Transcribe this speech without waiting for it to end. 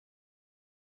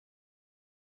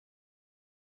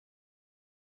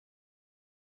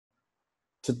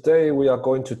Today we are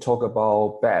going to talk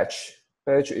about Batch.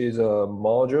 Batch is a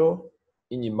module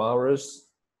in Imaris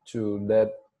to let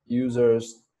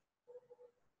users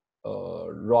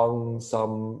run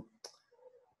some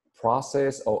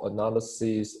process or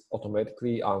analysis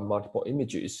automatically on multiple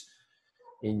images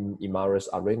in Imaris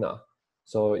Arena.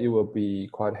 So it will be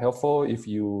quite helpful if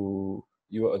your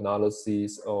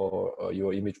analysis or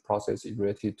your image process is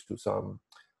related to some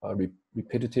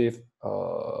repetitive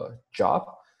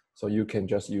job. So you can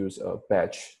just use a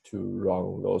batch to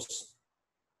run those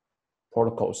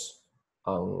protocols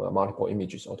on multiple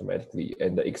images automatically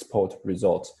and export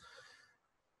results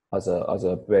as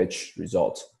a batch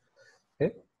result.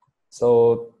 Okay,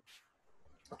 so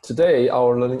today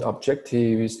our learning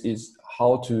objective is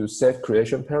how to save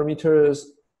creation parameters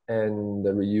and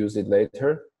reuse it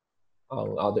later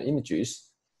on other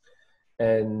images,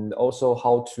 and also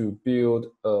how to build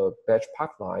a batch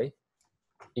pipeline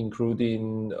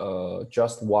including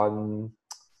just one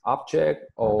object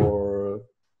or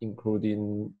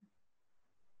including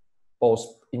both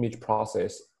image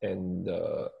process and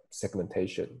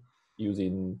segmentation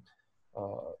using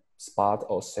spot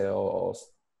or cell or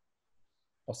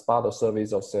spot or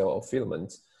service or cell or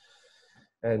filaments,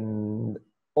 and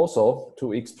also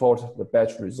to export the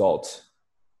batch result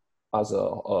as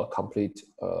a complete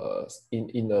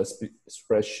in a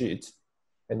spreadsheet.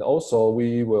 And also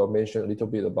we will mention a little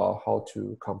bit about how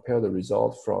to compare the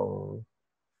result from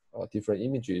different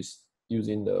images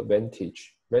using the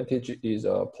Vantage. Vantage is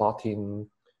a plotting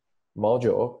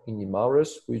module in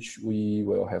Imaris, which we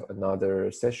will have another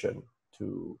session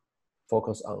to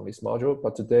focus on this module.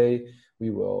 But today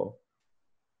we will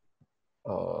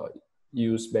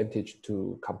use Vantage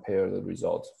to compare the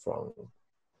results from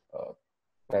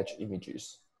batch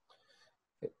images.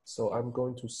 Okay, so I'm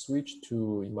going to switch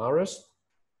to Imaris.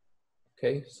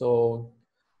 Okay, so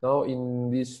now in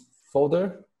this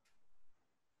folder,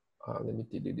 let me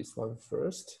delete this one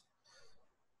first.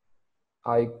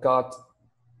 I got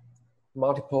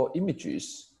multiple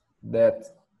images that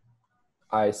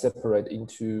I separate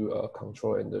into a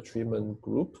control and the treatment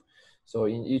group. So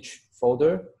in each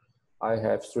folder, I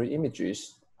have 3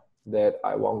 images that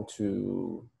I want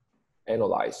to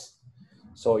analyze.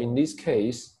 So in this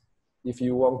case, if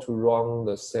you want to run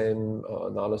the same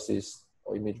analysis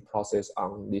or image process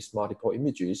on these multiple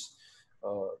images,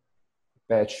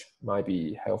 batch might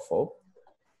be helpful.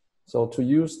 So to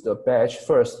use the batch,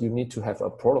 first you need to have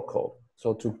a protocol.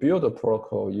 So to build a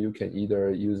protocol, you can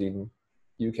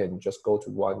you can just go to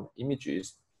one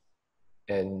images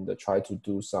and try to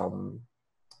do some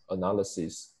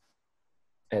analysis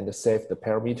and save the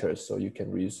parameters so you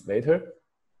can reuse later.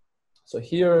 So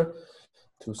here,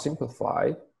 to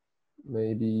simplify,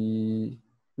 maybe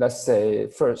let's say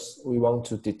first we want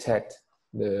to detect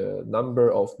the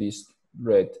number of these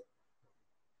red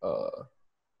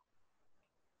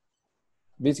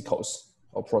vesicles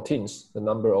or proteins, the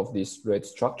number of these red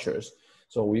structures.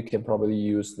 So we can probably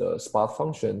use the spot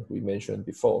function we mentioned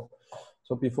before.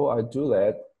 So before I do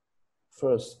that,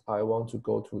 first I want to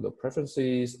go to the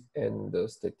preferences and the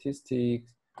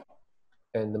statistics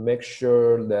and make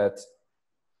sure that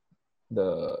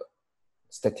the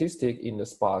statistic in the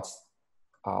spots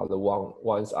are the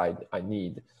ones I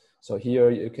need. So here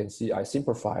you can see I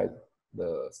simplified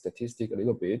the statistic a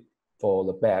little bit for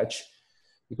the batch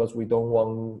because we don't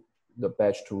want the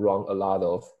batch to run a lot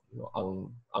of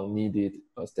unneeded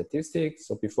statistics.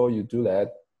 So before you do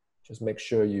that, just make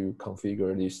sure you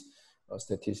configure this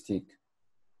statistic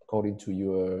according to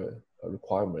your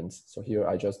requirements. So here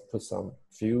I just put some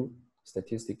few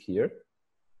statistics here.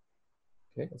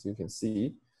 Okay, as you can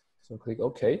see. So click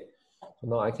OK. So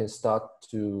now I can start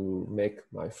to make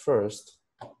my first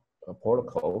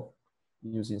protocol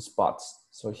using spots.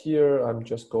 So here I'm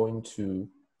just going to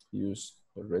use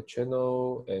the red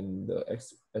channel and the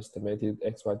estimated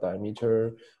XY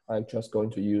diameter. I'm just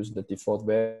going to use the default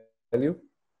value.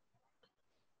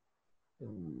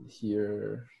 And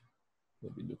here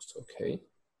maybe looks okay.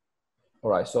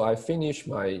 All right, so I finished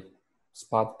my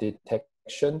spot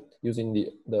detection using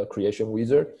the creation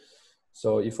wizard.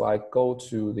 So if I go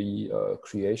to the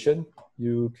creation,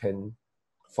 you can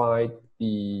find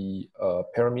the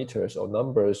parameters or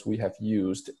numbers we have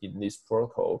used in this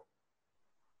protocol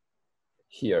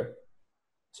here.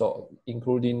 So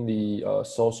including the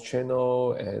source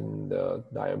channel and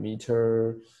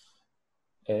diameter,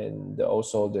 and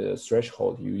also the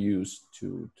threshold you use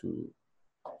to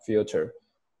filter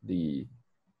the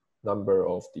number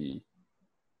of the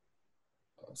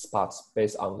spots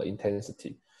based on the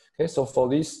intensity. Okay, so for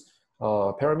these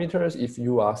parameters, if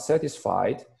you are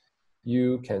satisfied,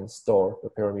 you can store the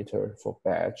parameter for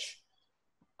batch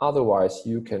Otherwise,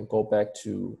 you can go back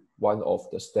to one of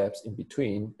the steps in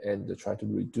between and try to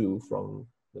redo from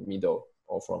the middle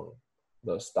or from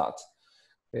the start.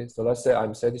 Okay, so let's say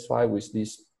I'm satisfied with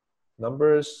these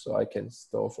numbers, so I can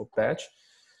store for batch.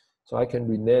 So I can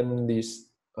rename these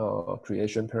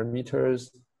creation parameters.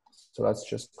 So let's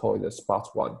just call it a spot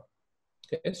one.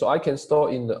 Okay, so I can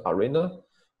store in the arena,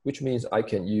 which means I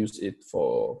can use it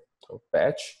for a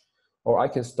batch, or I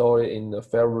can store it in the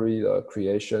favorite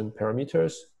creation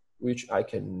parameters, which I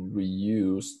can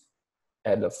reuse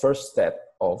at the first step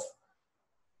of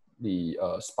the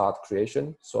spot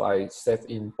creation. So I save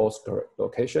in both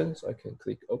locations. I can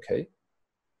click OK.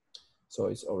 So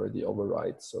it's already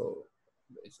override. So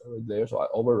it's already there. So I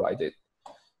override it.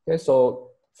 Okay. So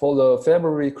for the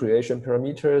favorite creation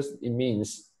parameters, it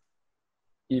means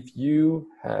if you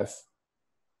have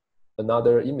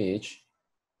another image,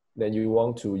 then you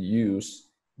want to use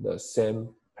the same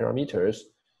parameters.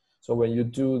 So when you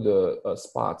do the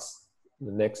spots,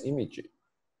 the next image,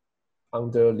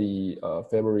 under the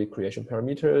favorite creation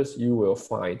parameters, you will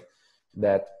find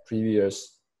that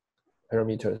previous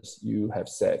parameters you have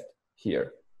saved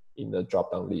here in the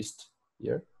drop-down list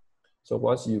here. So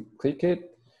once you click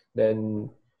it, then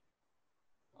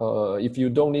if you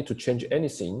don't need to change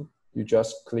anything, you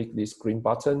just click this green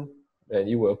button and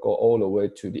you will go all the way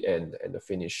to the end and the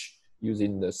finish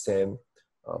using the same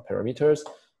parameters.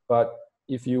 But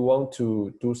if you want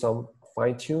to do some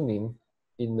fine tuning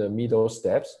in the middle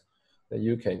steps, then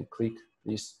you can click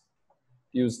this,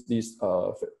 use these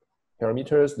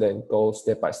parameters, then go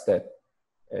step by step,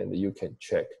 and you can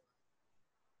check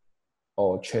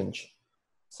or change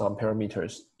some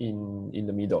parameters in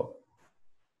the middle.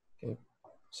 Okay,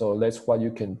 so that's what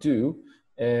you can do.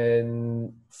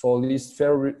 And for these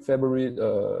favorite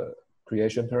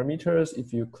creation parameters,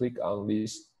 if you click on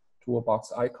this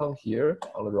toolbox icon here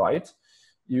on the right,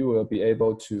 you will be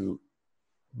able to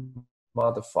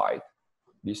modify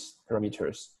these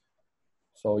parameters.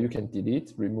 So you can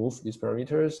delete, remove these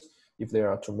parameters if there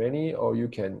are too many, or you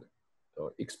can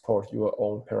export your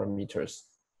own parameters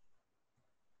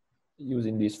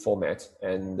using this format,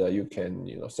 and you can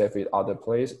save it other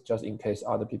place just in case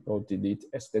other people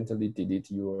accidentally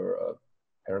delete your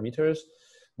parameters.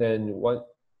 Then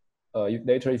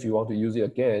later, if you want to use it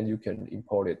again, you can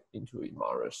import it into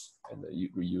Imaris and you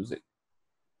reuse it.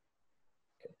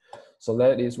 Okay. So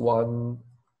that is one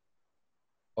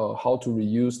how to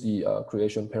reuse the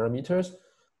creation parameters.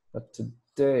 But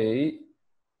today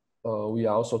we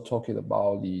are also talking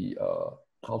about the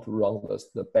how to run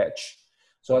the batch.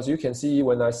 So as you can see,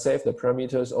 when I save the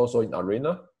parameters also in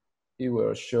Arena, it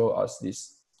will show us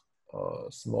this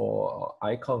small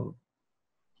icon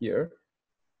here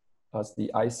as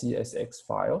the ICSX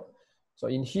file. So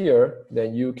in here,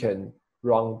 then you can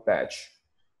run batch,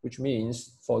 which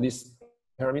means for these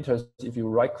parameters, if you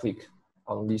right click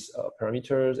on these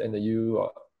parameters, and you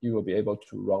will be able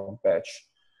to run batch.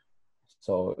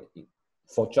 So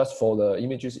just for the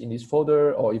images in this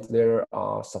folder, or if there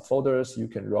are subfolders, you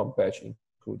can run batch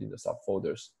including the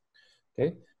subfolders.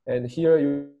 Okay, and here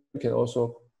you can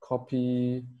also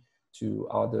copy to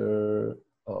other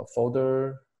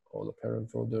folder or the parent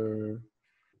folder,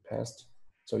 paste.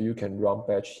 So you can run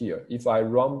batch here. If I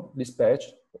run this batch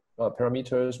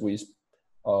parameters with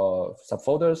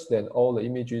subfolders, then all the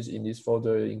images in this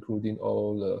folder, including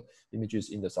all the images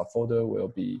in the subfolder, will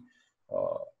be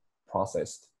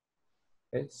processed.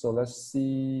 Okay, so let's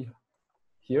see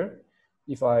here.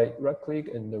 If I right click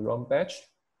and run batch,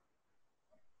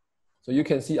 so you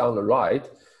can see on the right,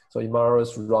 so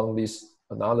Imaris run this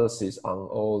analysis on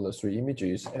all the 3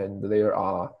 images, and there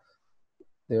are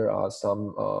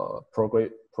some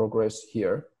progress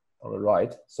here on the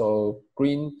right. So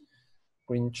green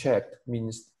checked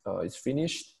means it's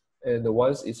finished, and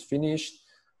once it's finished,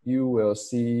 you will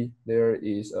see there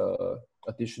is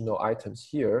additional items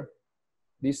here.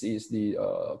 This is the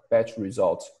batch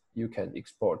result you can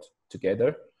export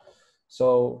together.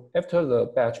 So after the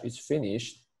batch is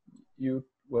finished, you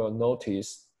will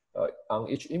notice on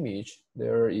each image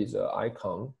there is an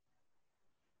icon,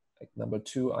 like number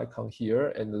 2 icon here,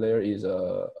 and there is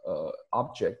a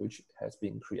object which has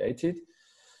been created.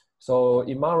 So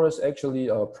Imaris actually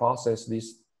process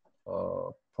this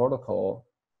protocol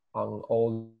on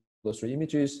all the 3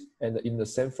 images, and in the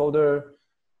same folder,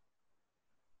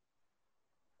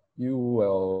 you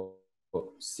will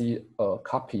see a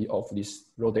copy of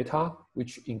this raw data,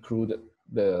 which includes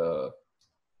the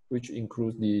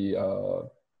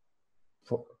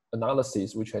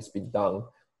analysis which has been done.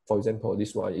 For example,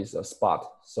 this one is a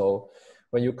spot. So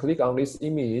when you click on this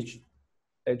image,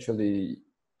 actually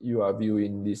you are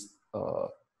viewing this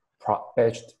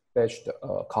batched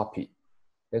copy.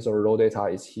 Okay, so raw data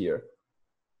is here.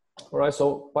 All right,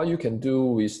 so what you can do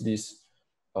with this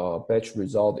batch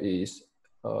result is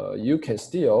you can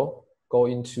still go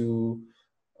into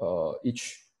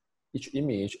each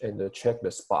image and check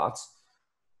the spots,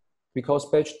 because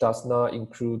batch does not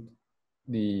include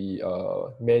the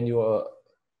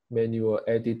manual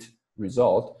edit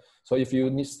result. So if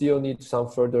you still need some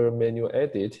further manual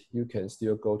edit, you can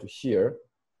still go to here.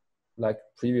 Like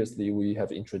previously, we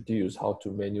have introduced how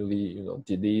to manually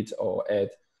delete or add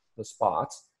the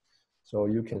spots. So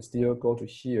you can still go to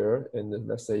here, and then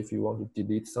let's say if you want to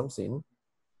delete something,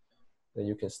 then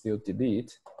you can still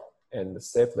delete and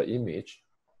save the image.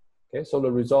 Okay, so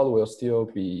the result will still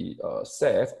be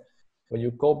saved. When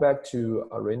you go back to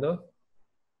Arena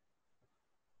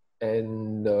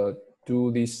and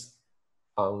do this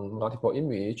on multiple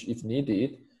image if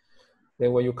needed,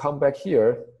 then when you come back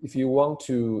here, if you want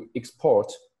to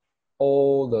export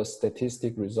all the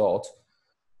statistic results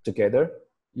together,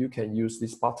 you can use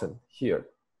this button here.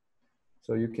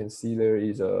 So you can see there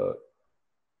is a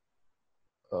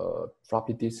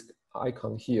floppy disk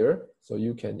icon here. So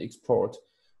you can export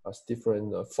a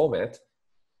different format.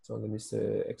 So let me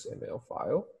say XML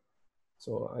file.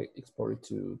 So I export it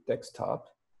to desktop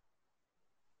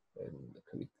and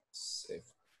click save.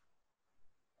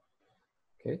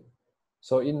 Okay.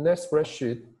 So in that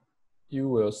spreadsheet, you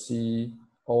will see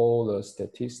all the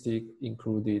statistics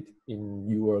included in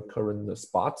your current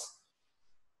spots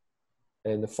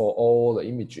and for all the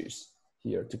images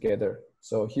here together.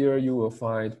 So here you will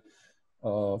find,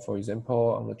 for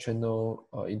example, on the channel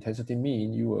intensity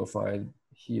mean, you will find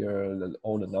here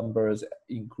all the numbers,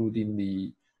 including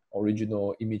the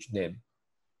original image name.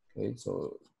 Okay,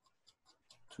 so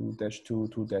 2-2,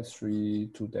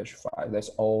 2-3, 2-5, that's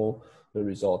all the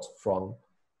results from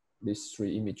these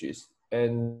three images.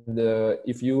 And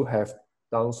if you have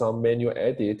done some manual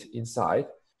edit inside,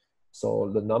 so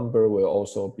the number will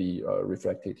also be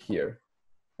reflected here.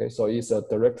 Okay, so it's a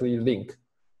directly link.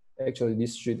 Actually,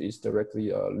 this sheet is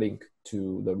directly linked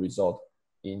to the result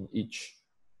in each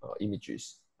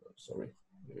images. Sorry,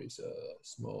 there is a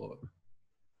small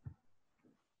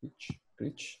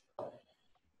glitch.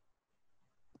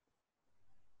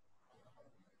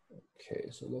 Okay,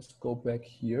 so let's go back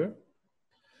here.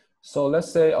 So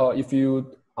let's say if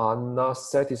you are not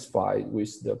satisfied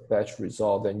with the batch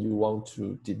result, then you want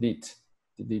to delete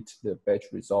the batch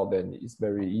result, then it's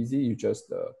very easy. You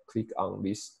just click on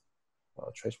this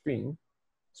trash bin,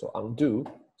 so undo,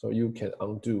 so you can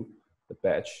undo the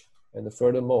batch. And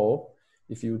furthermore,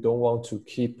 if you don't want to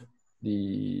keep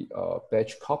the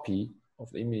batch copy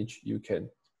of the image, you can,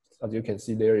 as you can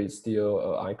see, there is still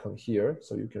an icon here,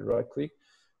 so you can right click,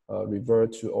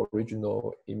 revert to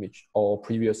original image or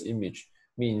previous image.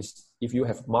 Means if you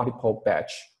have multiple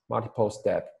batch, multiple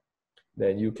step,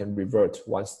 then you can revert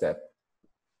one step.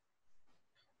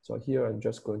 So here I'm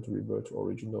just going to revert to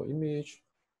original image,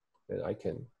 and I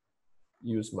can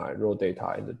use my raw data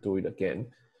and do it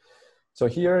again. So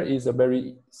here is a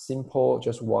very simple,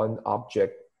 just one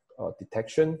object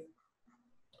detection.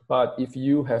 But if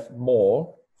you have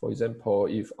more, for example,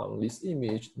 if on this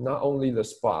image, not only the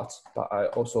spots, but I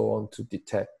also want to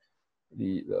detect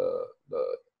the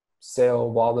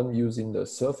cell volume using the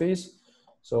surface.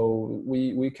 So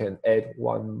we can add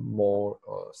one more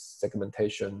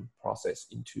segmentation process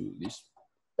into this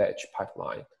batch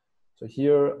pipeline. So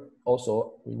here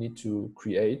also we need to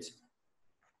create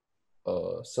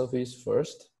a surface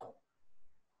first.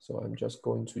 So I'm just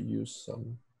going to use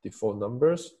some default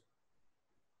numbers.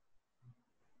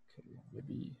 Okay,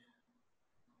 maybe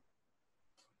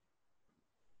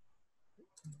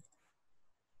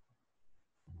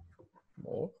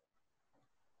more.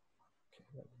 Okay,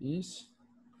 like this.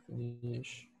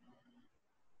 Finish.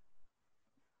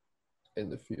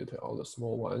 And filter all the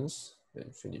small ones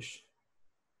and finish.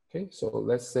 Okay, so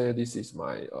let's say this is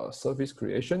my surface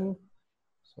creation.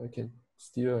 So I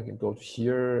can go to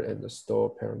here and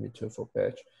store parameter for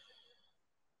batch.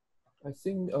 I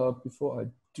think before I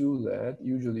do that,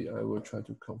 usually I will try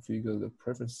to configure the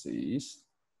preferences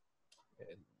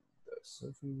and the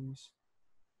surface,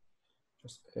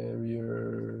 just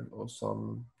area or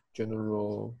some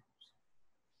general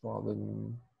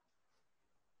volume,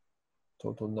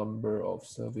 total number of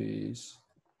surface,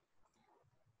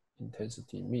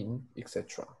 intensity mean,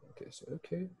 etc. Okay, so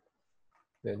okay.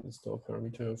 Then install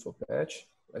parameter for batch.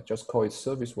 I just call it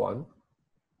service one.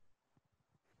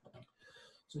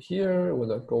 So here,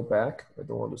 when I go back, I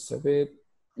don't want to save it.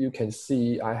 You can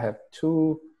see I have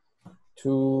two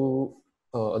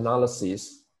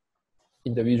analyses,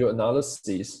 individual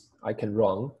analyses I can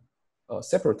run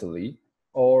separately.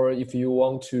 Or if you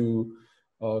want to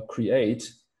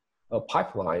create a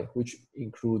pipeline which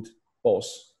include both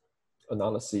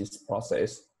analysis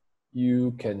process,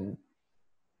 you can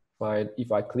find,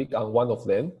 if I click on one of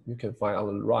them, you can find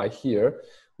on the right here,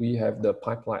 we have the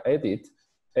pipeline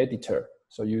editor.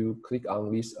 So you click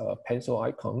on this pencil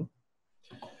icon.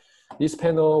 This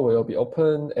panel will be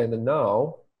open, and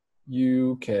now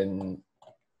you can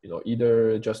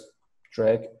either just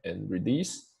drag and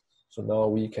release. So now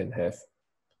we can have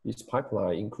this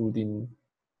pipeline including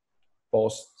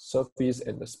both surface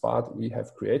and the spot we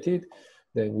have created.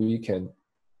 Then we can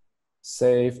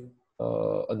save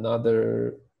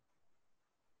another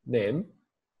name.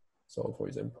 So for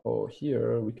example,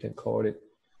 here we can call it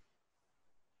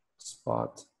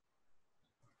spot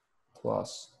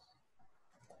plus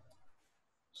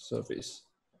surface,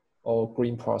 or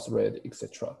green plus red,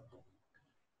 etc.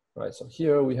 Right, so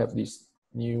here we have this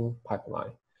new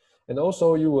pipeline. And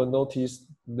also you will notice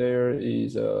there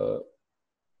is a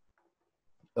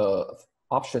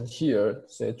option here,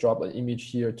 say drop an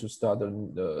image here to start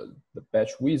the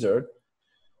batch wizard,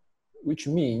 which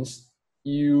means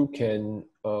you can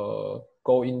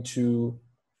go into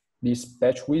this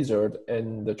batch wizard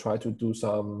and try to do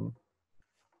some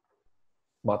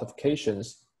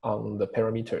modifications on the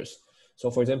parameters.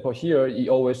 So for example, here it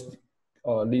always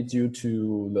leads you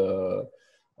to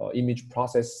the image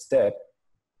process step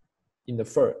in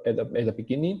the at the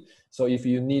beginning. So if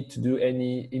you need to do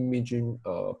any imaging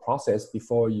process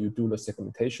before you do the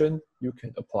segmentation, you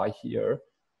can apply here.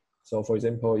 So for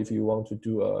example, if you want to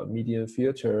do a median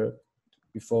filter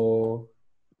before,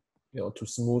 to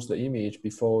smooth the image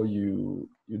before you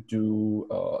do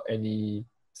any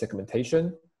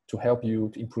segmentation to help you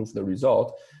to improve the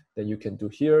result, then you can do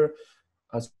here,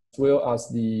 as well as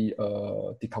the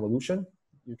deconvolution.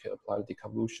 You can apply the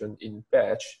deconvolution in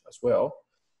batch as well.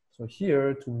 So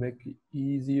here, to make it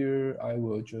easier, I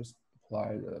will just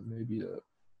apply maybe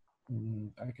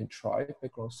I can try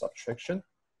background subtraction,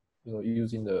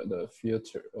 using the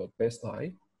filter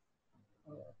baseline,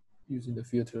 using the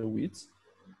filter width.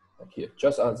 Like here,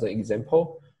 just as an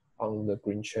example on the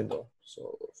green channel.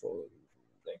 So for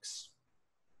next.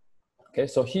 Okay,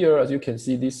 so here, as you can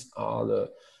see, these are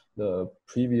the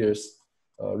previous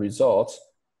results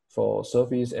for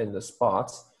surface and the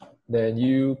spots. Then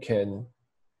you can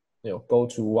go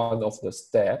to one of the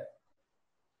steps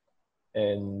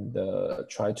and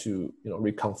try to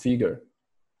reconfigure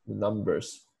the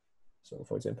numbers. So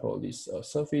for example, this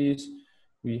surface,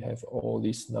 we have all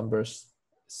these numbers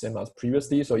same as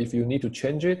previously. So if you need to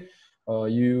change it,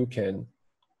 you can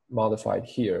modify it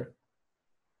here.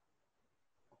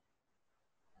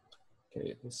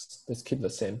 Okay, let's keep the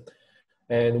same.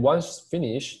 And once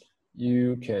finished,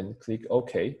 you can click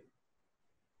OK.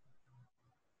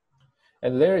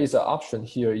 And there is an option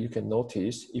here you can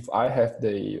notice. If I have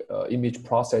the image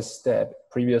process step,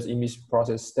 previous image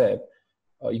process step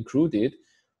included,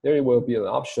 there will be an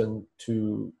option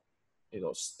to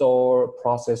store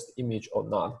processed image or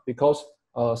not. Because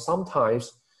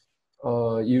sometimes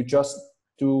you just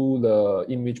do the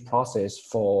image process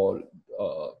for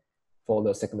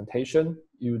the segmentation.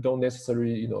 You don't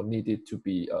necessarily need it to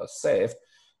be saved.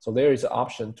 So there is an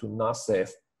option to not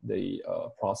save the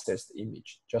processed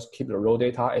image. Just keep the raw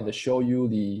data and show you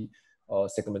the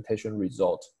segmentation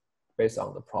result based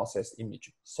on the processed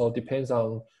image. So it depends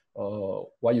on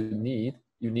what you need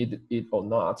it or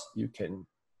not. You can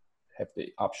have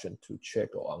the option to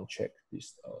check or uncheck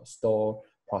this store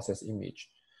process image.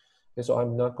 Okay, so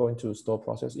I'm not going to store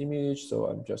process image, so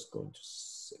I'm just going to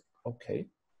say OK.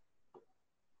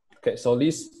 Okay, so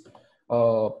this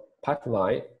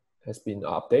pipeline has been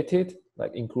updated,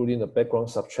 like including the background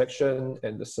subtraction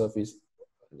and the surface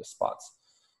and the spots.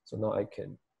 So now I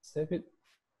can save it.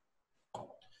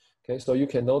 Okay, so you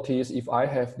can notice if I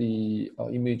have the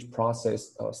image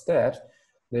process steps,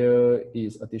 there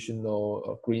is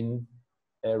additional green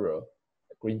arrow,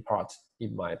 green part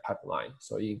in my pipeline.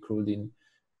 So it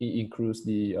includes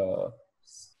the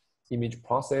image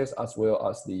process as well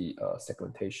as the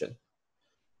segmentation.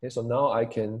 Okay, so now I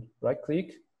can right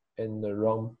click and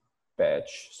run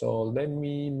batch. So let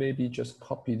me maybe just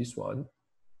copy this one.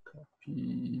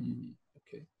 Copy,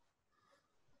 okay.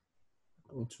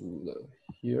 Go to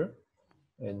here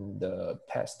and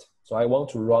paste. So I want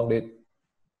to run it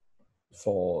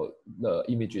for the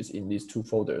images in these two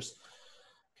folders.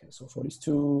 Okay, so for these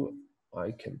two,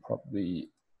 I can probably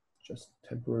just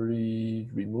temporarily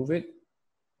remove it.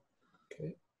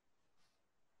 Okay.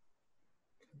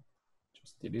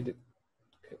 Just delete it.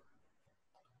 Okay.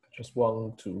 I just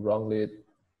want to run it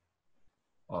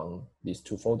on these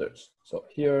two folders. So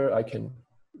here I can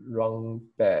run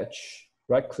batch,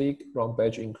 right click, run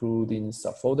batch including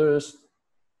subfolders.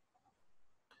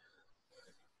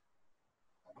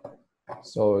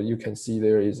 So you can see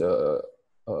there is a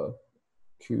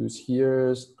queues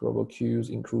here, global queues,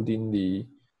 including the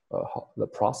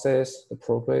process, the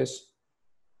progress.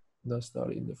 That's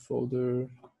not in the folder.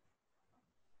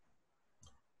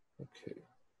 Okay.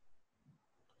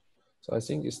 So I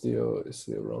think it's still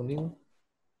running.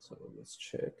 So let's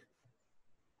check.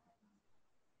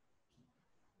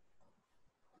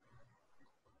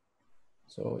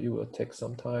 So it will take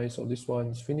some time. So this one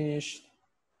is finished.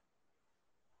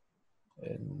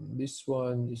 And this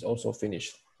one is also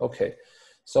finished. Okay.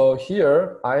 So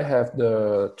here I have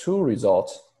the two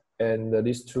results, and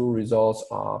these two results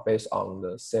are based on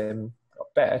the same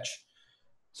batch.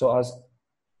 So as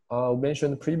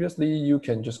mentioned previously, you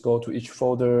can just go to each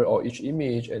folder or each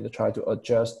image and try to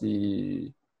adjust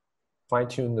the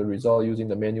fine-tune the result using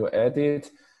the manual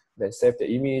edit, then save the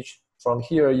image. From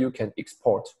here, you can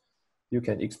export. You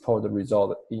can export the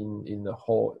result in the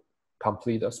whole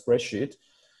complete spreadsheet,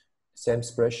 same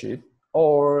spreadsheet.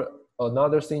 Or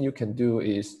another thing you can do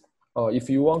is if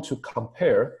you want to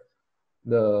compare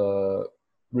the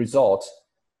result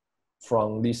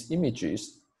from these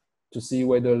images to see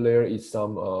whether there is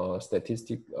some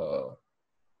statistic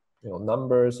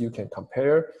numbers you can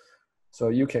compare. So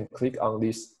you can click on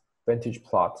this Vantage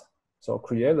plot. So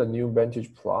create a new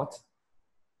Vantage plot.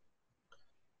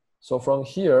 So from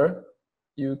here,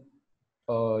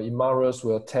 Imaris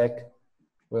will take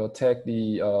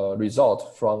the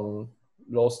result from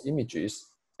those images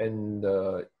and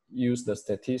use the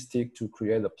statistic to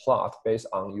create a plot based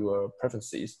on your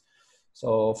preferences.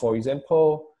 So for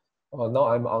example, now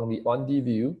I'm on the 1D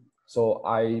view. So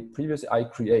I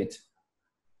create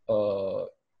a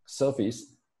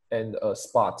surface and a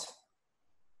spot.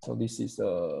 So this is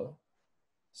a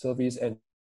surface and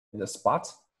the spot.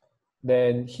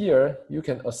 Then here you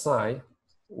can assign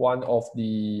one of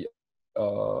the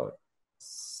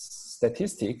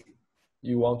statistic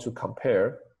you want to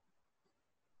compare,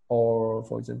 or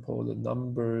for example the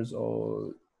numbers,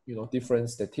 or different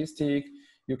statistic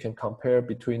you can compare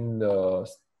between the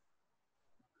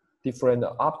different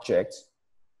objects.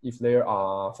 If there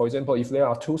are, for example, if there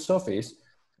are two surfaces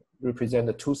represent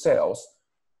the two cells,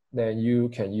 then you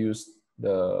can use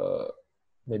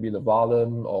maybe the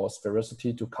volume or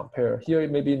sphericity to compare. Here,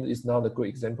 maybe it's not a good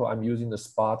example. I'm using the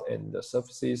spot and the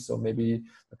surfaces, so maybe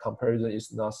the comparison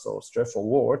is not so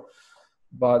straightforward.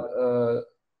 But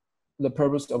the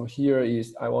purpose of here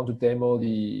is I want to demo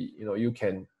you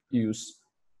can use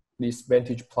this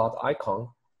Vantage plot icon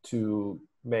to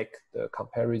make the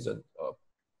comparison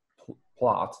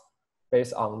plot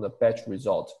based on the batch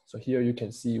result. So here you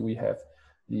can see we have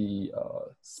the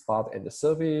spot and the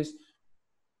surface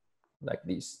like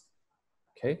this.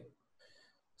 Okay,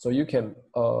 so you can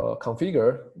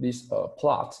configure this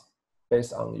plot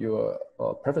based on your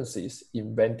preferences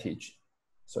in Vantage.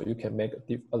 So you can make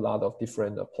a lot of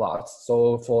different plots.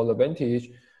 So for the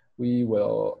Vantage, we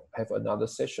will have another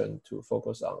session to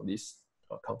focus on these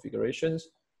configurations.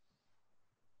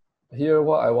 Here,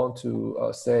 what I want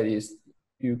to say is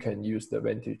you can use the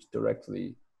Vantage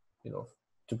directly,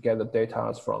 to get the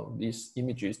data from these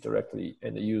images directly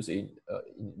and use it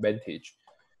in Vantage.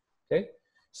 Okay,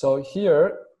 so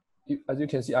here, as you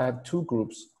can see, I have two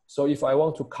groups. So if I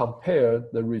want to compare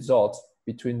the results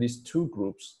between these two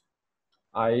groups,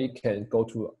 I can go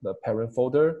to the parent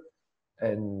folder,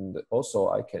 and also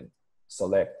I can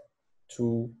select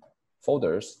two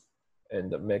folders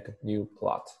and make a new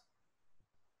plot.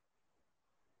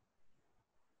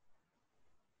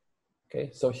 Okay,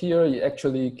 so here it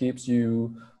actually gives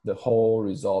you the whole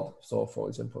result. So for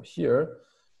example, here,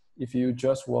 if you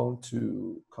just want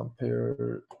to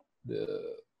compare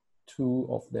the two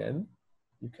of them,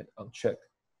 you can uncheck.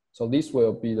 So this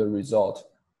will be the result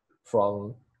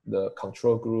from the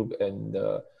control group and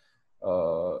the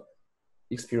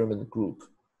experiment group.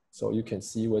 So you can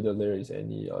see whether there is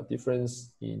any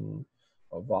difference in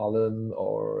volume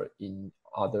or in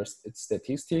other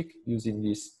statistic using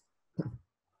this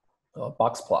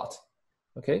box plot.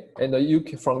 Okay,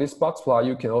 and from this box plot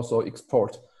you can also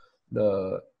export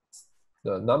the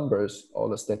numbers or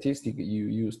the statistic you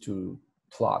use to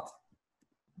plot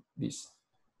this,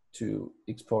 to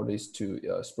export this to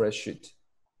a spreadsheet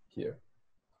here.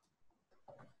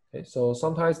 Okay, so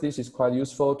sometimes this is quite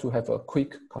useful to have a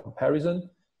quick comparison,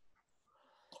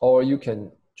 or you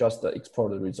can just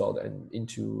export the result and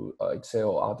into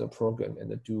Excel or other program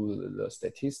and do the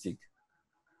statistic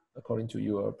according to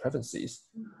your preferences.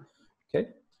 Okay,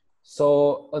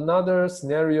 so another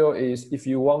scenario is if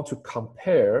you want to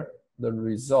compare the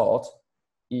result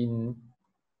in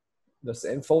the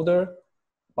same folder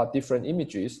but different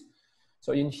images.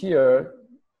 So in here,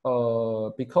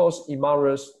 because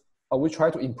Imaris we try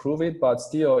to improve it, but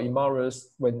still Imaris,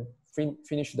 when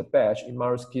finish the batch,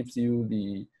 Imaris gives you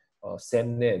the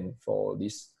same name for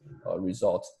this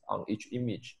result on each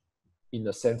image in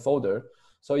the same folder.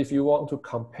 So if you want to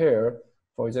compare,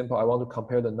 for example, I want to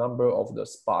compare the number of the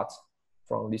spots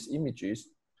from these images,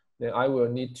 then I will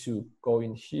need to go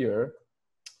in here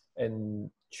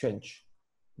and change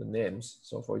the names.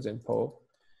 So for example,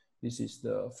 this is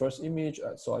the first image,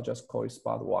 so I just call it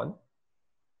spot 1.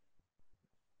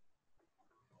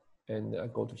 And I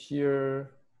go to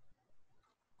here,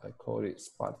 I call it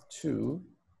spot 2.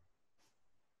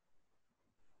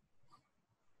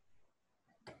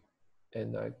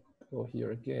 And I go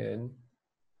here again,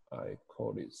 I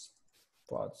call it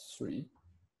spot 3.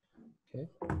 Okay.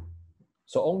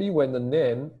 So only when the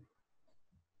name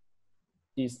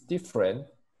is different,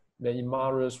 then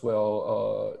Imaris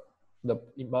will, the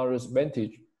Imaris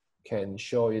Vantage can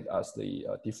show it as the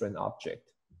different object.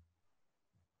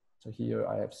 So here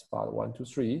I have spot 1, 2,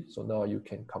 3. So now you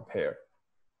can compare.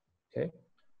 Okay.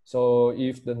 So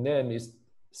if the name is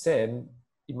same,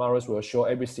 Imaris will show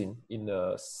everything in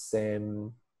the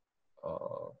same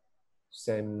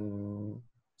same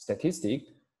statistic.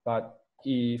 But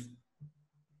if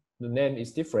the name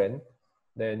is different,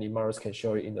 then Imaris can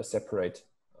show it in a separate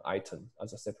item,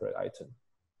 as a separate item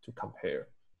to compare.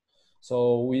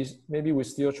 So maybe we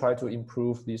still try to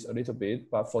improve this a little bit,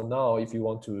 but for now, if you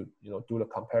want to do the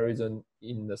comparison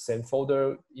in the same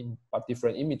folder but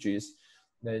different images,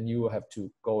 then you will have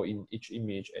to go in each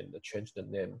image and change the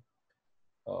name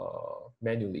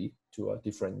manually to a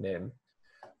different name.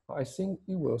 I think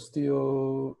it will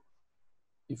still,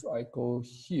 if I go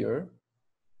here,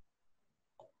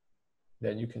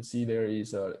 then you can see there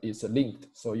is a linked,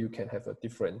 so you can have a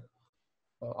different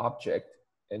object.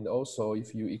 And also,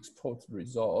 if you export the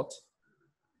result,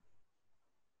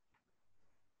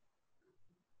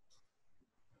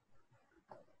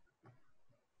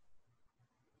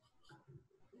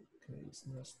 okay, it's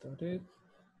not started.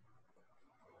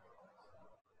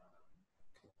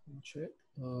 Check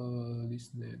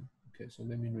this name. Okay, so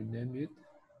let me rename it.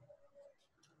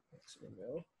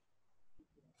 XML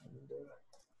and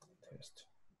test.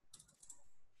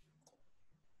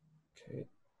 Okay.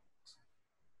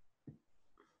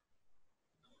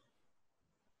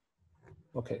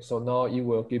 Okay, so now it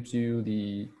will give you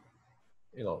the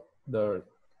the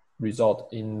result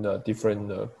in a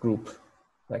different group,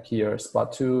 like here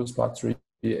spot 2, spot 3,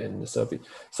 and the survey.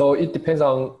 So it depends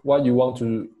on what you want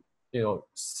to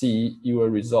see your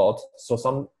result. So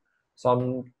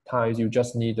sometimes you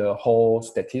just need a whole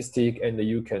statistic, and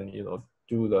you can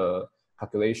do the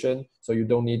calculation. So you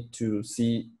don't need to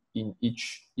see in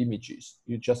each images.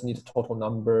 You just need the total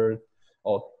number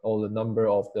or the number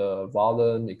of the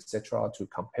volume, etc., to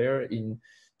compare in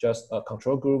just a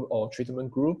control group or treatment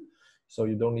group. So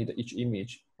you don't need each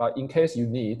image. But in case you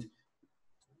need,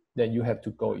 then you have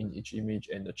to go in each image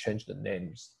and change the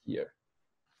names here.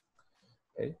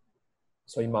 Okay.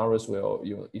 So Imaris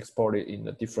will export it in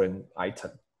a different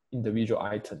item, individual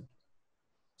item.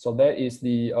 So that is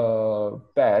the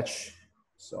batch.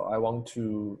 So I want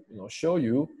to show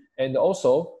you, and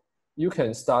also you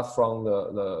can start from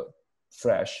the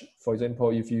fresh. For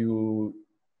example, if you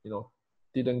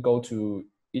didn't go to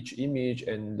each image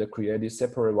and create these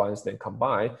separate ones, then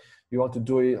combine. You want to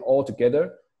do it all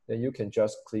together, then you can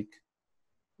just click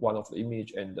one of the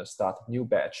image and start new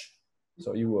batch.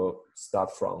 So you will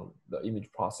start from the image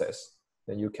process.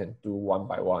 Then you can do one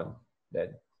by one, then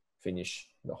finish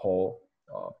the whole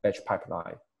batch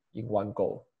pipeline in one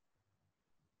go.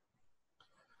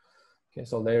 Okay,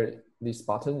 so this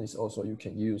button is also you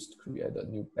can use to create a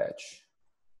new batch.